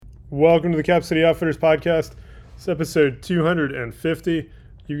Welcome to the Cap City Outfitters podcast. It's episode 250.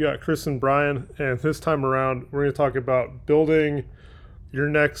 You got Chris and Bryan, and this time around, we're going to talk about building your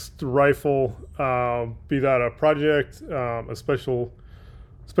next rifle, be that a project, a special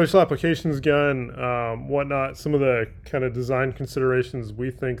applications gun, whatnot. Some of the kind of design considerations we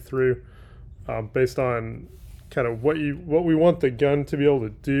think through, based on kind of what we want the gun to be able to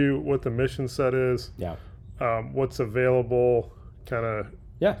do, what the mission set is, what's available, kind of.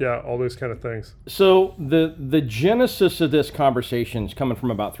 Yeah, all those kind of things. So the genesis of this conversation is coming from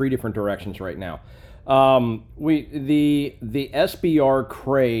about three different directions right now. The SBR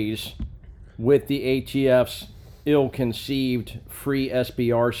craze with the ATF's ill-conceived free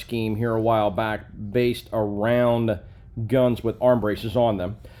SBR scheme here a while back, based around guns with arm braces on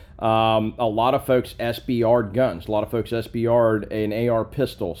them. A lot of folks SBR'd guns. A lot of folks SBR'd an AR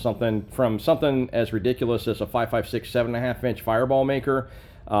pistol, something as ridiculous as a 5.56, 7.5 inch fireball maker.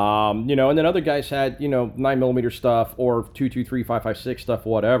 And then other guys had, 9mm stuff or 223, 5.56 stuff,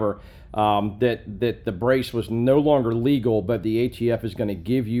 whatever, that the brace was no longer legal, but the ATF is going to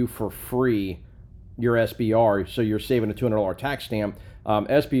give you for free your SBR, so you're saving a $200 tax stamp.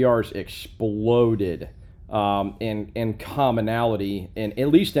 SBRs exploded in commonality, at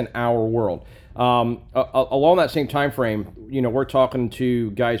least in our world. Along that same time frame, we're talking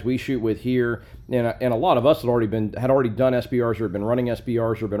to guys we shoot with here, and a lot of us had already done SBRs or had been running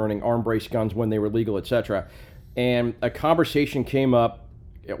SBRs or been running arm brace guns when they were legal, etc. And a conversation came up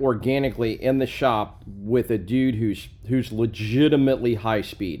organically in the shop with a dude who's legitimately high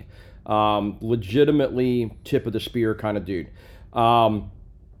speed, legitimately tip of the spear kind of dude.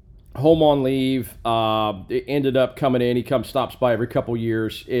 Home on leave, ended up coming in. He stops by every couple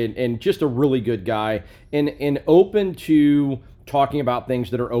years, and just a really good guy, and open to talking about things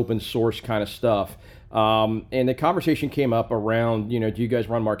that are open source kind of stuff. And the conversation came up around, do you guys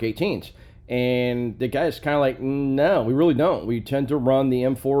run Mark 18s? And the guy's kind of like, no, we really don't. We tend to run the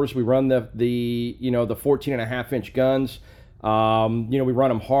M4s. We run the 14.5 inch guns. We run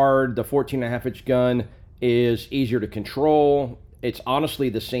them hard. The 14.5 inch gun is easier to control. It's honestly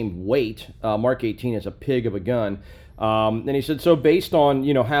the same weight. Mark 18 is a pig of a gun. And he said, so based on,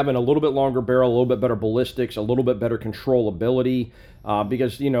 having a little bit longer barrel, a little bit better ballistics, a little bit better controllability,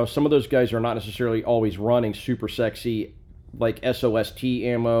 because, some of those guys are not necessarily always running super sexy, like SOST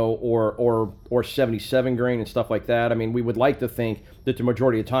ammo or 77 grain and stuff like that. I mean, we would like to think that the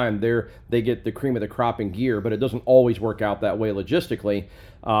majority of the time they get the cream of the crop in gear, but it doesn't always work out that way logistically.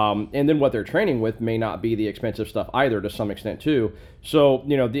 And then what they're training with may not be the expensive stuff either, to some extent too. So,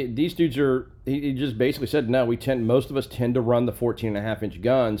 these dudes he just basically said, no, most of us tend to run the 14.5 inch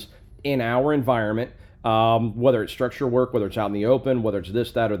guns in our environment. Whether it's structure work, whether it's out in the open, whether it's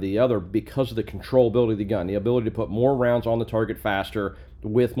this, that, or the other, because of the controllability of the gun, the ability to put more rounds on the target faster,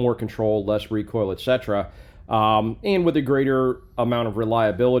 with more control, less recoil, etc., and with a greater amount of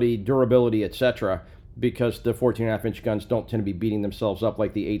reliability, durability, etc., because the 14.5 inch guns don't tend to be beating themselves up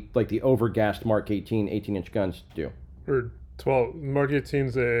like the overgassed Mark 18-inch guns do. Or 12. Mark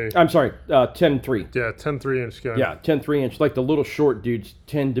 18's I'm sorry, 10.3. Yeah, 10.3 inch gun. Yeah, 10.3 inch. Like the little short dudes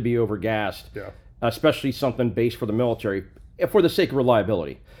tend to be overgassed. Yeah. Especially something based for the military, for the sake of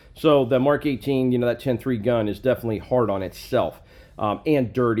reliability. So the Mark 18, that 10.3 gun is definitely hard on itself,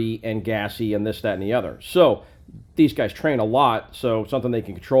 and dirty and gassy and this, that, and the other. So these guys train a lot, so something they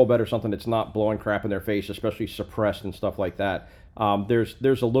can control better, something that's not blowing crap in their face, especially suppressed and stuff like that.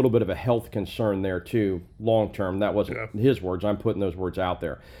 There's a little bit of a health concern there too, long term. That wasn't his words. I'm putting those words out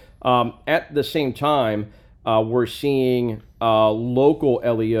there. At the same time, we're seeing local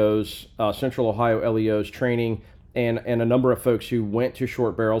LEOs, Central Ohio LEOs training, and a number of folks who went to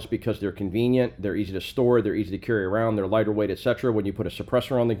short barrels because they're convenient, they're easy to store, they're easy to carry around, they're lighter weight, etc. When you put a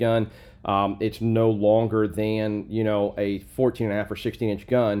suppressor on the gun, it's no longer than a 14.5 or 16-inch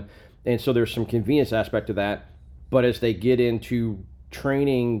gun, and so there's some convenience aspect to that. But as they get into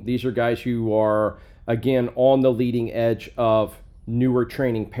training, these are guys who are, again, on the leading edge of newer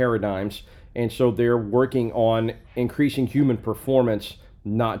training paradigms. And so they're working on increasing human performance,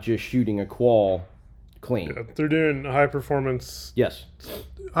 not just shooting a qual clean. Yeah, they're doing high performance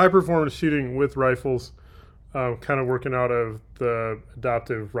shooting with rifles, kind of working out of the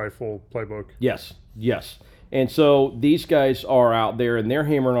adaptive rifle playbook. Yes. And so these guys are out there and they're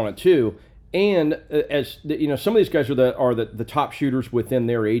hammering on it too. And as some of these guys are the top shooters within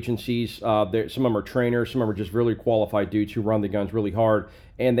their agencies. Some of them are trainers, some of them are just really qualified dudes who run the guns really hard,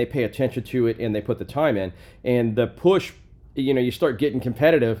 and they pay attention to it and they put the time in. And the push, you start getting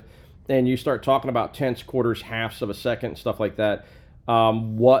competitive, and you start talking about tenths, quarters, halves of a second, stuff like that.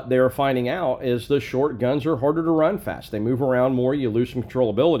 What they're finding out is the short guns are harder to run fast. They move around more. You lose some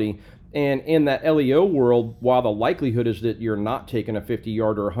controllability. And in that LEO world, while the likelihood is that you're not taking a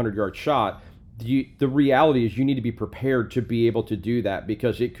 50-yard or 100-yard shot, the reality is you need to be prepared to be able to do that,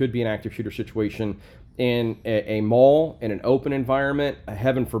 because it could be an active shooter situation in a mall, in an open environment,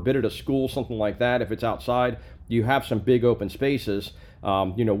 heaven forbid at a school, something like that. If it's outside, you have some big open spaces.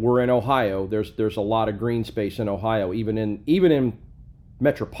 We're in Ohio. There's a lot of green space in Ohio, even in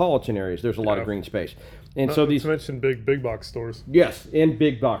metropolitan areas. There's a lot of green space. And so these mentioned big box stores. Yes, in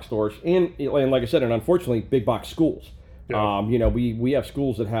big box stores, and like I said, and unfortunately, big box schools. Yeah. We have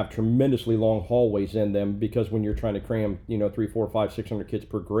schools that have tremendously long hallways in them, because when you're trying to cram 3, 4, 5, 600 kids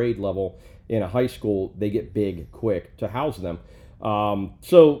per grade level in a high school, they get big quick to house them.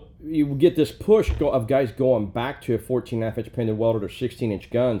 So you get this push of guys going back to 14.5-inch pin and welded or 16-inch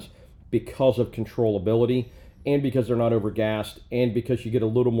guns because of controllability, and because they're not overgassed, and because you get a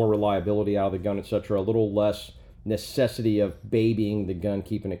little more reliability out of the gun, etc., a little less necessity of babying the gun,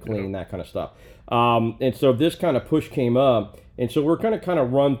 keeping it clean, that kind of stuff. And so this kind of push came up, and so we're kind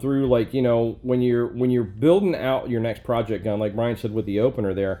of run through, like, when you're building out your next project gun, like Bryan said with the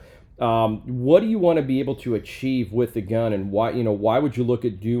opener there, what do you want to be able to achieve with the gun, and why would you look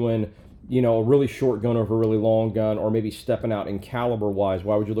at doing a really short gun over a really long gun, or maybe stepping out in caliber wise?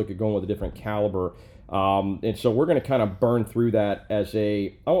 Why would you look at going with a different caliber? And so we're going to kind of burn through that as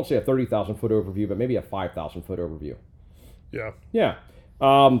I won't say a 30,000 foot overview, but maybe a 5,000 foot overview. Yeah. Yeah.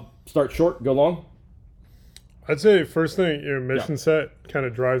 Start short, go long. I'd say first thing, mission set kind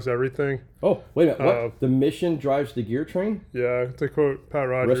of drives everything. Oh, wait a minute. What? The mission drives the gear train? Yeah, to quote Pat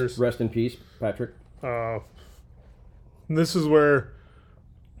Rogers. Rest in peace, Patrick. This is where,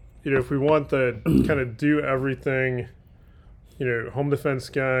 if we want to kind of do everything, home defense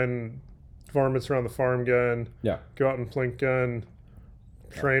gun, varmints around the farm gun, go out and plink gun,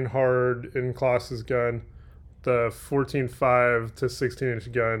 train hard in classes gun, the 14.5 to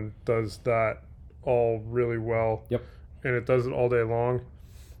 16-inch gun does that all really well. Yep. And it does it all day long.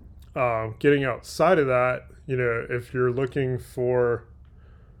 Getting outside of that, if you're looking for,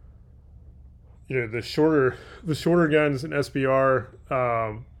 the shorter guns in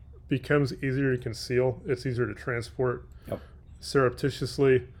SBR, becomes easier to conceal. It's easier to transport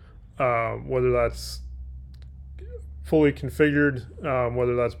surreptitiously, whether that's fully configured,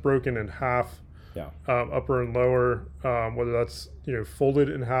 whether that's broken in half, upper and lower, whether that's folded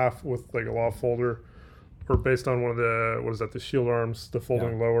in half with like a law folder, or based on one of the the shield arms, the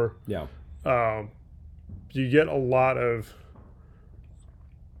folding lower. You get a lot of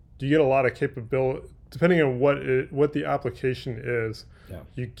capability depending on what the application is.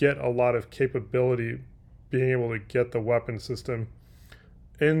 You get a lot of capability being able to get the weapon system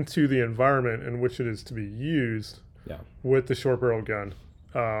into the environment in which it is to be used with the short barrel gun.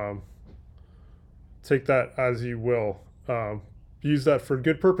 Take that as you will. Use that for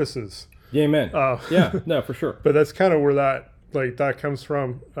good purposes. Yeah, amen. No, for sure. But that's kind of where that comes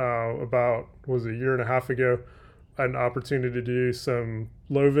from. About a year and a half ago, I had an opportunity to do some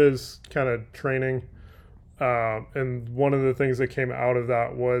low-vis kind of training. And one of the things that came out of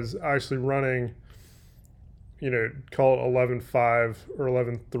that was actually running, call it 11.5 or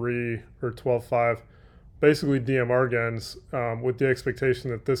 11.3 or 12.5, basically DMR guns, with the expectation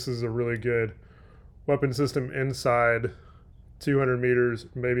that this is a really good weapon system inside 200 meters,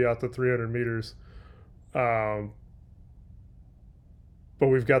 maybe out to 300 meters. But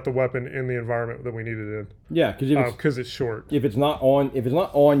we've got the weapon in the environment that we need it in. Yeah, because it's short. If it's not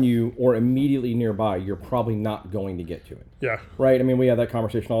on you or immediately nearby, you're probably not going to get to it. Yeah. Right. I mean, we have that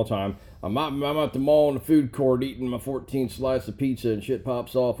conversation all the time. I'm at the mall in the food court eating my 14th slice of pizza, and shit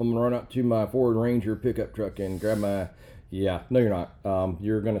pops off. I'm gonna run up to my Ford Ranger pickup truck and grab my. Yeah, no, you're not.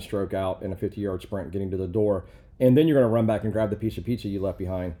 You're gonna stroke out in a 50-yard sprint getting to the door, and then you're gonna run back and grab the piece of pizza you left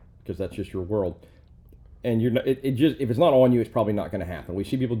behind, because that's just your world. And you're not, it just, if it's not on you, it's probably not going to happen. We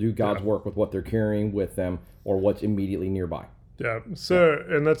see people do God's work with what they're carrying with them or what's immediately nearby. Yeah. So,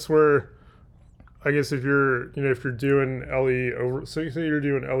 and that's where, I guess if you're doing LE say you're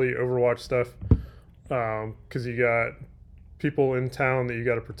doing LE Overwatch stuff, because you got people in town that you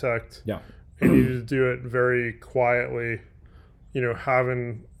got to protect. Yeah. And you need to do it very quietly.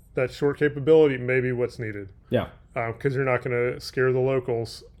 Having that short capability may be what's needed. Yeah. Because you're not going to scare the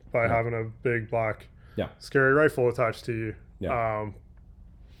locals by having a big black. Scary rifle attached to you.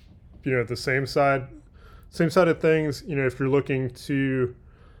 The same side of things, if you're looking to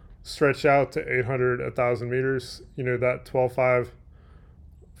stretch out to 800, 1,000 meters, that 12.5,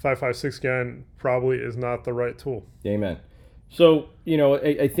 5.56 gun probably is not the right tool. Amen. So,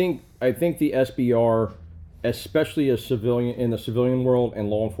 I think the SBR especially as civilian in the civilian world and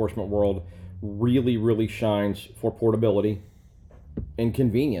law enforcement world, really, really shines for portability and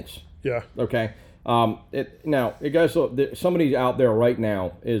convenience. Yeah. Okay. Guys, somebody out there right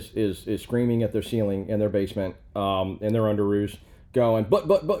now is screaming at their ceiling in their basement, in their underoos, going, but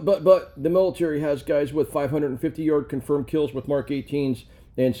the military has guys with 550-yard confirmed kills with Mark 18s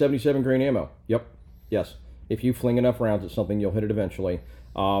and 77 grain ammo. Yep. Yes. If you fling enough rounds at something, you'll hit it eventually.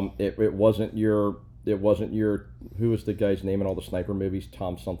 It wasn't your who was the guy's name in all the sniper movies?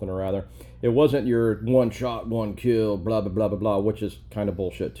 Tom something or other. It wasn't your one shot, one kill, blah blah blah blah blah, which is kind of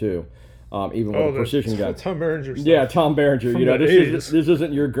bullshit too. Even with a precision gun. Tom Berenger stuff. Yeah, Tom Berenger. From This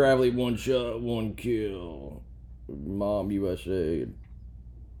isn't your gravelly one shot, one kill, Mom USA,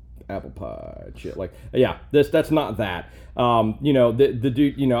 apple pie shit. Like, yeah, that's not that. The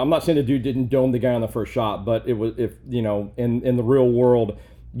dude. I'm not saying the dude didn't dome the guy on the first shot, but it was in the real world,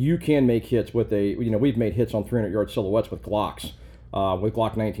 you can make hits with we've made hits on 300-yard silhouettes with Glocks. With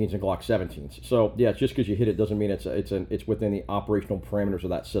Glock 19s and Glock 17s. So yeah, just because you hit it doesn't mean it's within the operational parameters of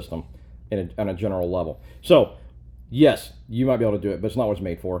that system on a general level. So yes, you might be able to do it, but it's not what it's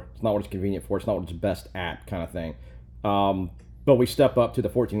made for. It's not what it's convenient for. It's not what it's best at, kind of thing. But we step up to the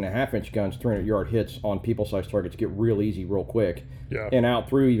 14.5-inch guns, 300-yard hits on people-sized targets get real easy, real quick. Yeah. And out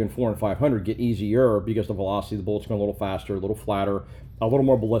through even 400 and 500 get easier because the velocity of the bullet's going a little faster, a little flatter, a little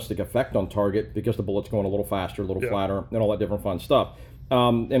more ballistic effect on target because the bullet's going a little faster, a little flatter, and all that different fun stuff.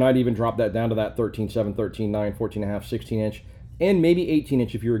 And I'd even drop that down to that 13.7, 13.9, 14.5, 16-inch, and maybe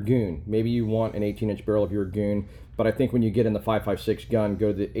 18-inch if you're a goon. Maybe you want an 18-inch barrel if you're a goon. But I think when you get in the 5.56 gun,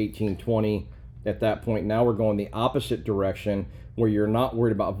 go to the 18-20. At that point, now we're going the opposite direction where you're not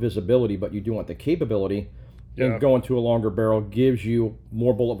worried about visibility, but you do want the capability. Yeah. And going to a longer barrel gives you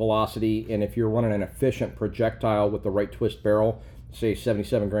more bullet velocity. And if you're running an efficient projectile with the right twist barrel, say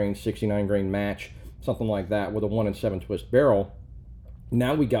 77 grain, 69 grain match, something like that with a 1 in 7 twist barrel,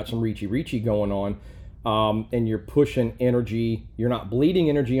 now we got some reachy going on. And you're pushing energy. You're not bleeding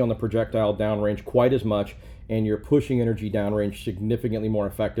energy on the projectile downrange quite as much, and you're pushing energy downrange significantly more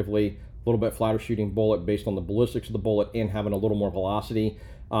effectively. A little bit flatter shooting bullet based on the ballistics of the bullet and having a little more velocity.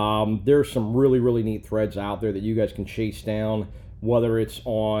 There's some really, really neat threads out there that you guys can chase down, whether it's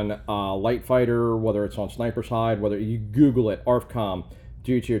on Light Fighter, whether it's on Sniper's Hide, whether you Google it, ARFCOM.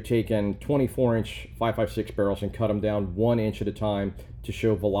 Dudes here taking 24-inch 5.56 barrels and cut them down 1 inch at a time to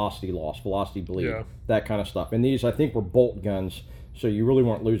show velocity loss, velocity bleed, that kind of stuff. And these, I think, were bolt guns, so you really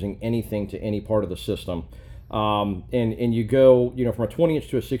weren't losing anything to any part of the system. And you go, from a 20-inch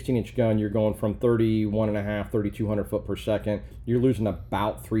to a 16-inch gun, you're going from 31.5, 3,200 foot per second. You're losing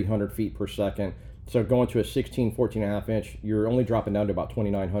about 300 feet per second. So going to a 16, 14.5 inch, you're only dropping down to about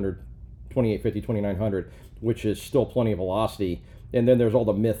 2,900, 2,850, 2,900, which is still plenty of velocity. And then there's all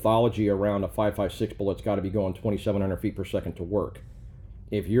the mythology around a 5.56 bullet's got to be going 2,700 feet per second to work.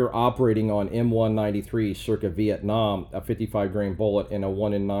 If you're operating on M193 circa Vietnam, a 55 grain bullet and a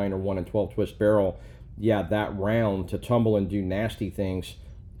 1 in 9 or 1 in 12 twist barrel, yeah, that round to tumble and do nasty things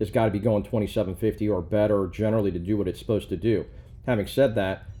has got to be going 2,750 or better generally to do what it's supposed to do. Having said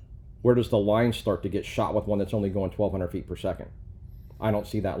that, where does the line start to get shot with one that's only going 1,200 feet per second? I don't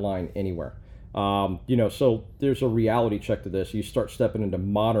see that line anywhere. So there's a reality check to this. You start stepping into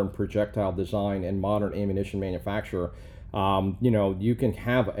modern projectile design and modern ammunition manufacture. You can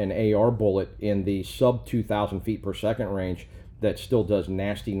have an AR bullet in the sub 2,000 feet per second range that still does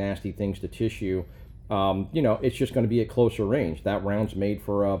nasty, nasty things to tissue. It's just going to be at closer range. That round's made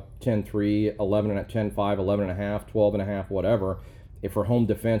for a 10.3, 11 and 10.5, 11.5, 12.5, whatever. If for home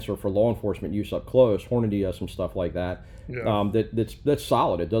defense or for law enforcement use up close, Hornady does some stuff like that. Yeah. That's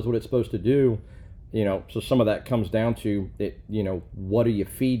solid. It does what it's supposed to do. So some of that comes down to it. What are you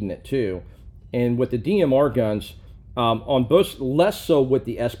feeding it to? And with the DMR guns, on both, less so with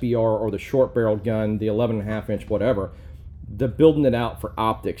the SBR or the short barreled gun, the 11.5 inch, whatever. The building it out for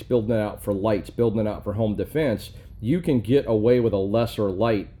optics, building it out for lights, building it out for home defense, you can get away with a lesser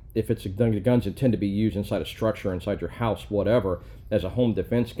light if it's the guns intend to be used inside a structure, inside your house, whatever, as a home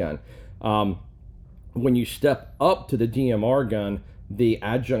defense gun. When you step up to the DMR gun, the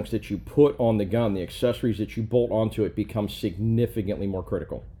adjuncts that you put on the gun, the accessories that you bolt onto it, become significantly more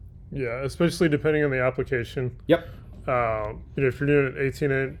critical. Yeah, especially depending on the application. Yep. If you're doing an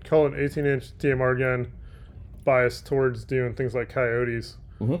 18-inch, call it an 18-inch DMR gun, biased towards doing things like coyotes.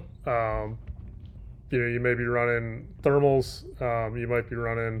 Mm-hmm. You may be running thermals. You might be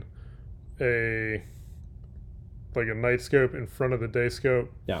running a night scope in front of the day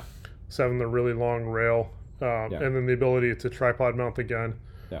scope. Yeah. So having the really long rail, and then the ability to tripod mount the gun.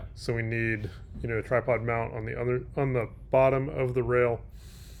 Yeah. So we need a tripod mount on the bottom of the rail.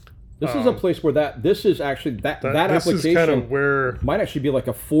 This is a place where this is actually that this application is kind of where might actually be like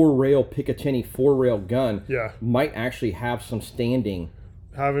a 4-rail Picatinny 4-rail gun. Yeah. Might actually have some standing.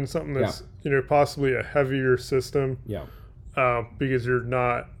 having something that's possibly a heavier system. Yeah. Because you're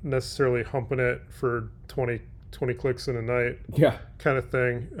not necessarily humping it for 20 clicks in a night. Yeah. Kind of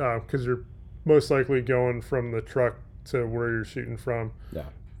thing. Because you're most likely going from the truck to where you're shooting from. Yeah.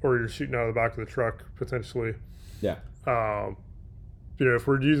 Or you're shooting out of the back of the truck potentially. Yeah. If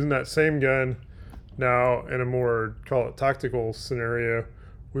we're using that same gun now in a more, call it tactical scenario,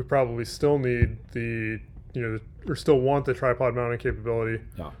 we probably still need or still want the tripod mounting capability.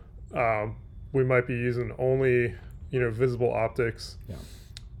 Yeah. We might be using only, visible optics. Yeah.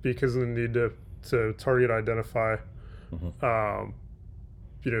 Because of the need to target identify. Mm-hmm.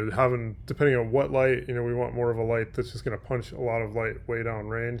 Having, depending on what light, we want more of a light that's just going to punch a lot of light way down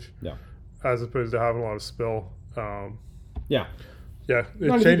range. Yeah. As opposed to having a lot of spill. Yeah. Yeah,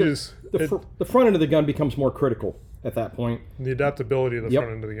 it changes. The front end of the gun becomes more critical at that point. The adaptability of the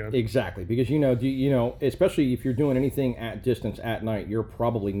front end of the gun. Exactly, because especially if you're doing anything at distance at night, you're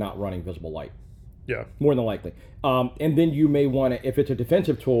probably not running visible light. Yeah. More than likely. And then you may want to, if it's a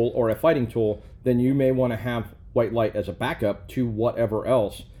defensive tool or a fighting tool, then you may want to have white light as a backup to whatever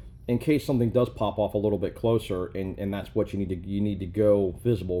else in case something does pop off a little bit closer, and that's what you need to go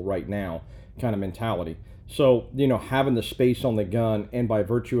visible right now kind of mentality. So, having the space on the gun, and by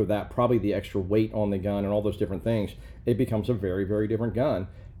virtue of that, probably the extra weight on the gun and all those different things, it becomes a very, very different gun.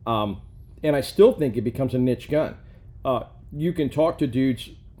 And I still think it becomes a niche gun. You can talk to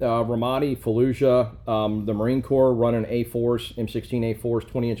dudes, Ramadi, Fallujah, the Marine Corps running A4s, M16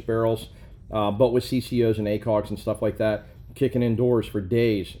 A4s, 20-inch barrels, but with CCOs and ACOGs and stuff like that, kicking indoors for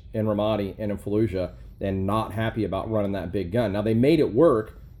days in Ramadi and in Fallujah, and not happy about running that big gun. Now, they made it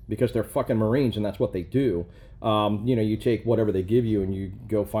work, because they're fucking Marines and that's what they do. You take whatever they give you and you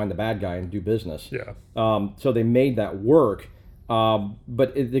go find the bad guy and do business. Yeah. So they made that work.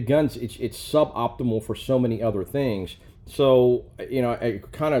 But the guns, it's suboptimal for so many other things. So, I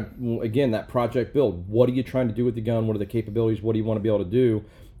kind of, again, that project build. What are you trying to do with the gun? What are the capabilities? What do you want to be able to do?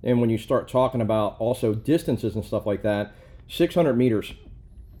 And when you start talking about also distances and stuff like that, 600 meters.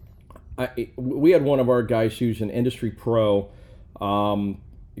 We had one of our guys who's an industry pro,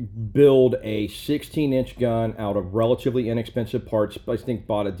 build a 16-inch gun out of relatively inexpensive parts. I think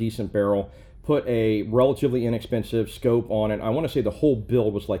bought a decent barrel, put a relatively inexpensive scope on it. I want to say the whole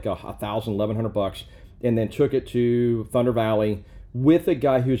build was like $1,100, and then took it to Thunder Valley with a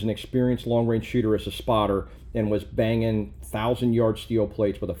guy who's an experienced long-range shooter as a spotter, and was banging 1,000-yard steel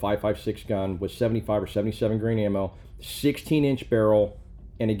plates with a 5.56 gun with 75 or 77 grain ammo, 16-inch barrel,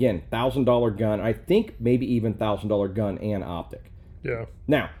 and again, $1,000 gun. I think maybe even $1,000 gun and optic. Yeah.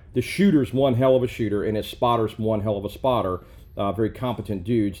 Now, the shooter's one hell of a shooter, and his spotter's one hell of a spotter. Very competent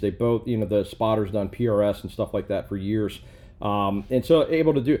dudes. They both, the spotter's done PRS and stuff like that for years. And so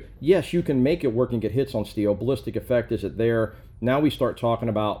able to do, yes, you can make it work and get hits on steel. Ballistic effect, is it there? Now we start talking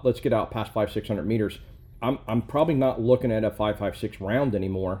about, let's get out past 500-600 meters. I'm probably not looking at a 5.56 round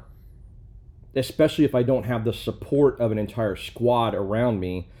anymore, especially if I don't have the support of an entire squad around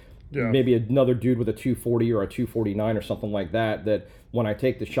me. Yeah. Maybe another dude with a 240 or a 249 or something like that, that when I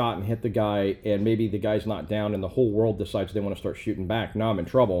take the shot and hit the guy and maybe the guy's not down and the whole world decides they want to start shooting back, now I'm in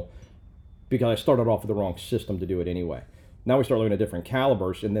trouble because I started off with the wrong system to do it anyway. Now we start looking at different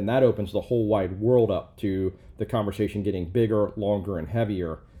calibers, and then that opens the whole wide world up to the conversation getting bigger, longer, and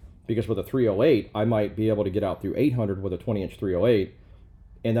heavier. Because with a 308, I might be able to get out through 800 with a 20-inch 308,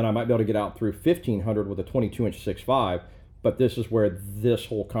 and then I might be able to get out through 1500 with a 22-inch 6.5. But this is where this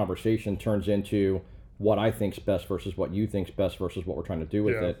whole conversation turns into what I think's best versus what you think's best versus what we're trying to do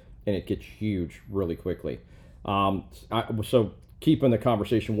with it, and it gets huge really quickly. So keeping the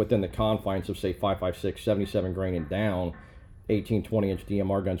conversation within the confines of, say, 5.56, 77 grain and down, 18, 20-inch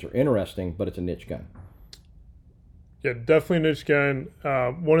DMR guns are interesting, but it's a niche gun. Yeah, definitely a niche gun.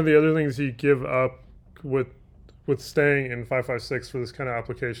 One of the other things you give up with staying in 5.56 for this kind of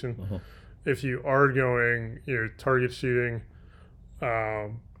application, if you are going, target shooting,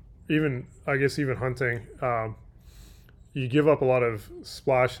 even hunting, you give up a lot of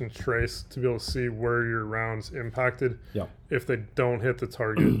splash and trace to be able to see where your rounds impacted. Yeah. If they don't hit the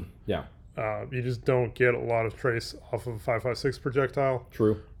target. Yeah. You just don't get a lot of trace off of a 5.56 projectile.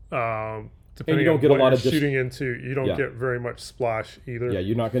 True. Depending you don't on get what a lot you're of shooting into, you don't get very much splash either. Yeah,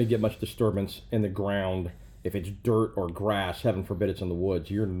 you're not going to get much disturbance in the ground. If it's dirt or grass, heaven forbid it's in the woods,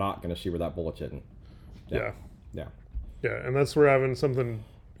 you're not going to see where that bullet's hitting. Yeah. And that's where having something,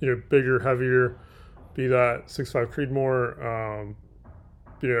 bigger, heavier, be that 6.5 Creedmoor,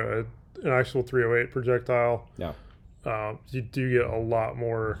 an actual 308 projectile. Yeah. You do get a lot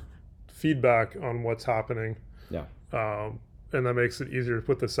more feedback on what's happening. Yeah. And that makes it easier to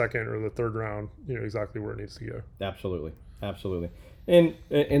put the second or the third round, exactly where it needs to go. Absolutely. And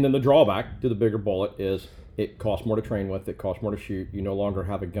then the drawback to the bigger bullet is it costs more to train with. It costs more to shoot. You no longer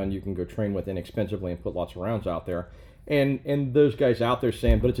have a gun you can go train with inexpensively and put lots of rounds out there. And those guys out there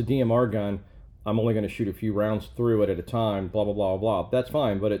saying, but it's a DMR gun, I'm only going to shoot a few rounds through it at a time, blah, blah, blah, blah. That's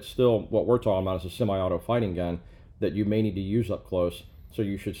fine, but it's still, what we're talking about is a semi-auto fighting gun that you may need to use up close. So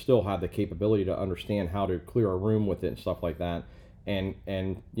you should still have the capability to understand how to clear a room with it and stuff like that. And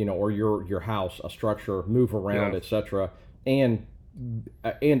or your house, a structure, move around, etc. And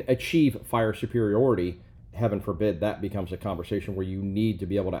achieve fire superiority. Heaven forbid that becomes a conversation where you need to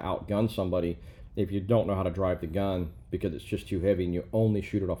be able to outgun somebody if you don't know how to drive the gun because it's just too heavy and you only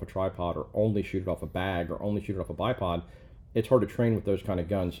shoot it off a tripod or only shoot it off a bag or only shoot it off a bipod. It's hard to train with those kind of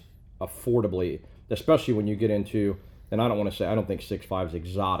guns affordably, especially when you get into, and I don't want to say, I don't think 6.5 is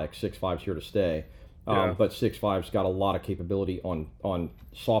exotic. 6.5 is here to stay. But 6.5's got a lot of capability on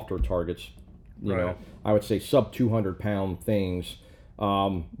softer targets. You know, I would say sub 200-pound things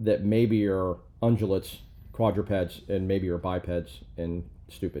that maybe are ungulates, quadrupeds, and maybe are bipeds and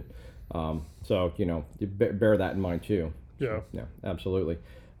stupid. So bear that in mind too. Yeah, absolutely.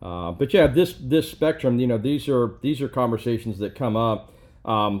 But yeah, this spectrum, these are conversations that come up.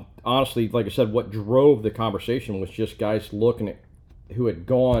 Honestly, like I said, what drove the conversation was just guys looking at who had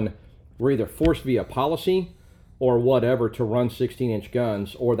gone, were either forced via policy or whatever to run 16-inch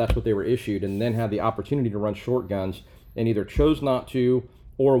guns, or that's what they were issued, and then had the opportunity to run short guns and either chose not to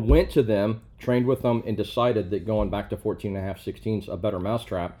or went to them, trained with them, and decided that going back to 14.5, 16's a better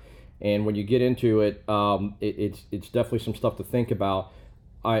mousetrap. And when you get into it, it's definitely some stuff to think about.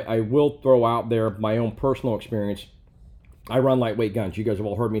 I will throw out there my own personal experience. I run lightweight guns. You guys have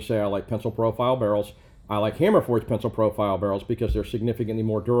all heard me say I like pencil profile barrels. I like hammer forged pencil profile barrels because they're significantly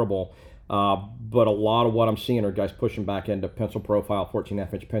more durable. But a lot of what I'm seeing are guys pushing back into pencil profile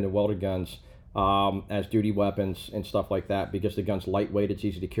 14.5-inch pendant welded guns as duty weapons and stuff like that because the gun's lightweight, it's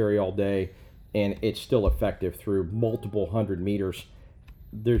easy to carry all day, and it's still effective through multiple 100 meters.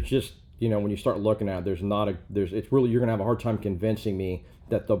 There's just, when you start looking at it, it's really, you're going to have a hard time convincing me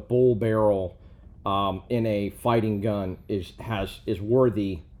that the bull barrel in a fighting gun is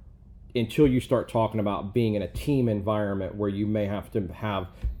worthy until you start talking about being in a team environment where you may have to have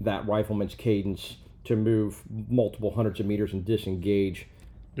that rifleman's cadence to move multiple hundreds of meters and disengage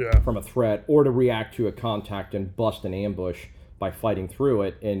from a threat, or to react to a contact and bust an ambush by fighting through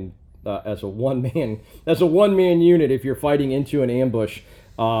it. And as a one man unit, if you're fighting into an ambush,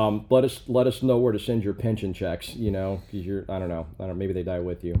 let us know where to send your pension checks. Because I don't know, maybe they die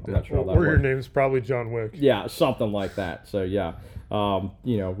with you. I'm not sure. Or your name's probably John Wick. Yeah, something like that. So yeah.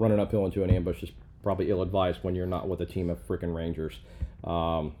 Running uphill into an ambush is probably ill-advised when you're not with a team of freaking Rangers.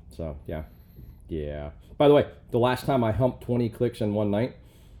 So, yeah. By the way, the last time I humped 20 clicks in one night,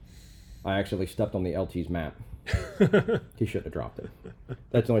 I actually stepped on the LT's map. He shouldn't have dropped it.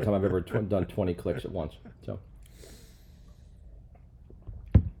 That's the only time I've ever done 20 clicks at once. So,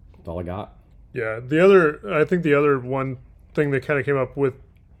 that's all I got. Yeah, I think the other one thing that kind of came up with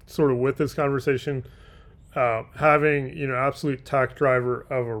this conversation, having absolute tack driver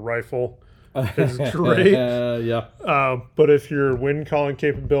of a rifle is great. But if your wind calling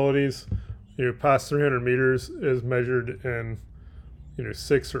capabilities, past 300 meters is measured in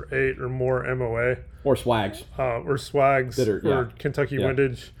 6 or 8 or more MOA or swags or Kentucky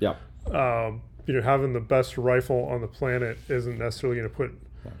windage. Yeah. Having the best rifle on the planet isn't necessarily going to put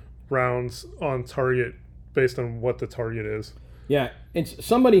rounds on target based on what the target is. Yeah, it's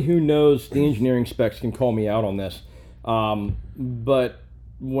somebody who knows the engineering specs can call me out on this. But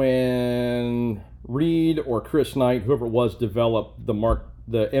when Reed or Chris Knight, whoever it was, developed the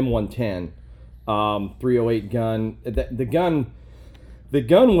M110 308 gun, the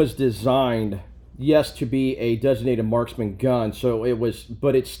gun was designed, yes, to be a designated marksman gun. So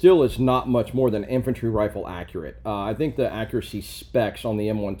but it still is not much more than infantry rifle accurate. I think the accuracy specs on the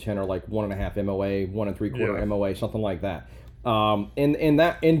M110 are like 1.5 MOA, 1 3/4 MOA, something like that.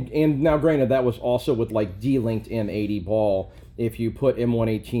 And now granted, that was also with like de-linked M80 ball. If you put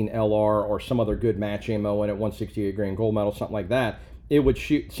M118 LR or some other good match ammo in at 168 grain gold medal, something like that, it would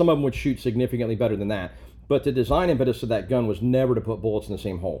shoot. Some of them would shoot significantly better than that. But the design impetus of that gun was never to put bullets in the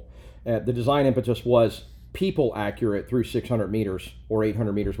same hole. The design impetus was people accurate through 600 meters or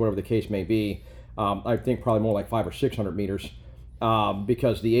 800 meters, whatever the case may be. I think probably more like 500 or 600 meters,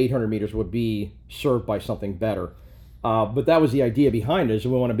 because the 800 meters would be served by something better. But that was the idea behind it, is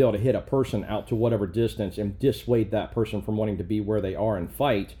we want to be able to hit a person out to whatever distance and dissuade that person from wanting to be where they are and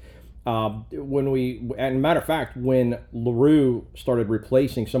fight. And matter of fact, when LaRue started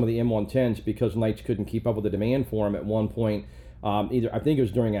replacing some of the M110s because Knights couldn't keep up with the demand for them at one point, I think it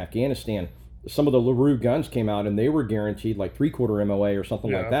was during Afghanistan, some of the LaRue guns came out and they were guaranteed like 3/4 MOA or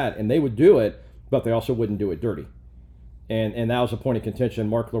something like that, and they would do it, but they also wouldn't do it dirty. And that was a point of contention.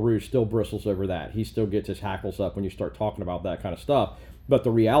 Mark LaRue still bristles over that. He still gets his hackles up when you start talking about that kind of stuff. But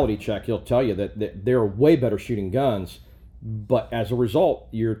the reality check, he'll tell you that they're way better shooting guns. But as a result,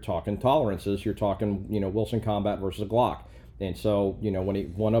 you're talking tolerances. You're talking, Wilson Combat versus a Glock. And so,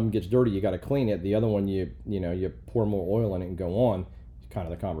 when one of them gets dirty, you got to clean it. The other one, you pour more oil in it and go on. It's kind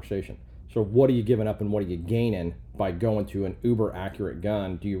of the conversation. So what are you giving up and what are you gaining by going to an uber accurate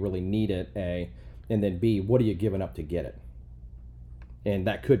gun? Do you really need it? A, and then B, what are you giving up to get it? And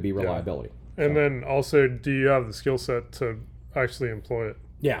that could be reliability. Yeah. And then also, do you have the skill set to actually employ it?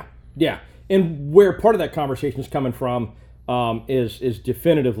 Yeah. And where part of that conversation is coming from is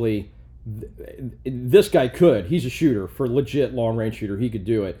definitively this guy could. He's a shooter, for legit long-range shooter. He could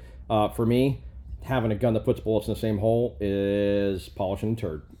do it. For me, having a gun that puts bullets in the same hole is polishing a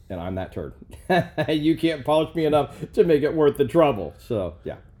turd, and I'm that turd. You can't polish me enough to make it worth the trouble. So,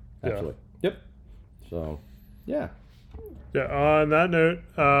 yeah, absolutely. Yep. So, yeah. Yeah, on that note,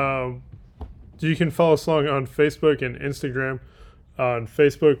 you can follow us along on Facebook and Instagram. On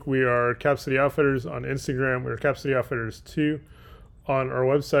Facebook, we are Cap City Outfitters. On Instagram, we are Cap City Outfitters 2. On our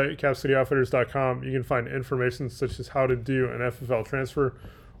website, capcityoutfitters.com, you can find information such as how to do an FFL transfer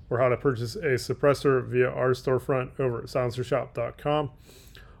or how to purchase a suppressor via our storefront over at silencershop.com.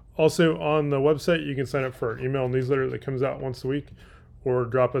 Also, on the website, you can sign up for our email newsletter that comes out once a week, or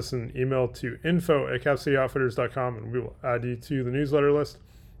drop us an email to info@capcityoutfitters.com, and we will add you to the newsletter list.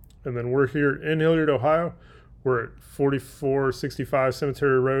 And then we're here in Hilliard, Ohio. We're at 4465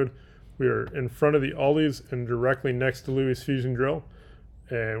 Cemetery Road. We are in front of the Aldi's and directly next to Louis Fusion Grill.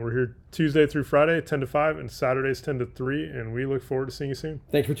 And we're here Tuesday through Friday, 10 to 5, and Saturdays, 10 to 3. And we look forward to seeing you soon.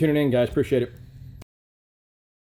 Thanks for tuning in, guys. Appreciate it.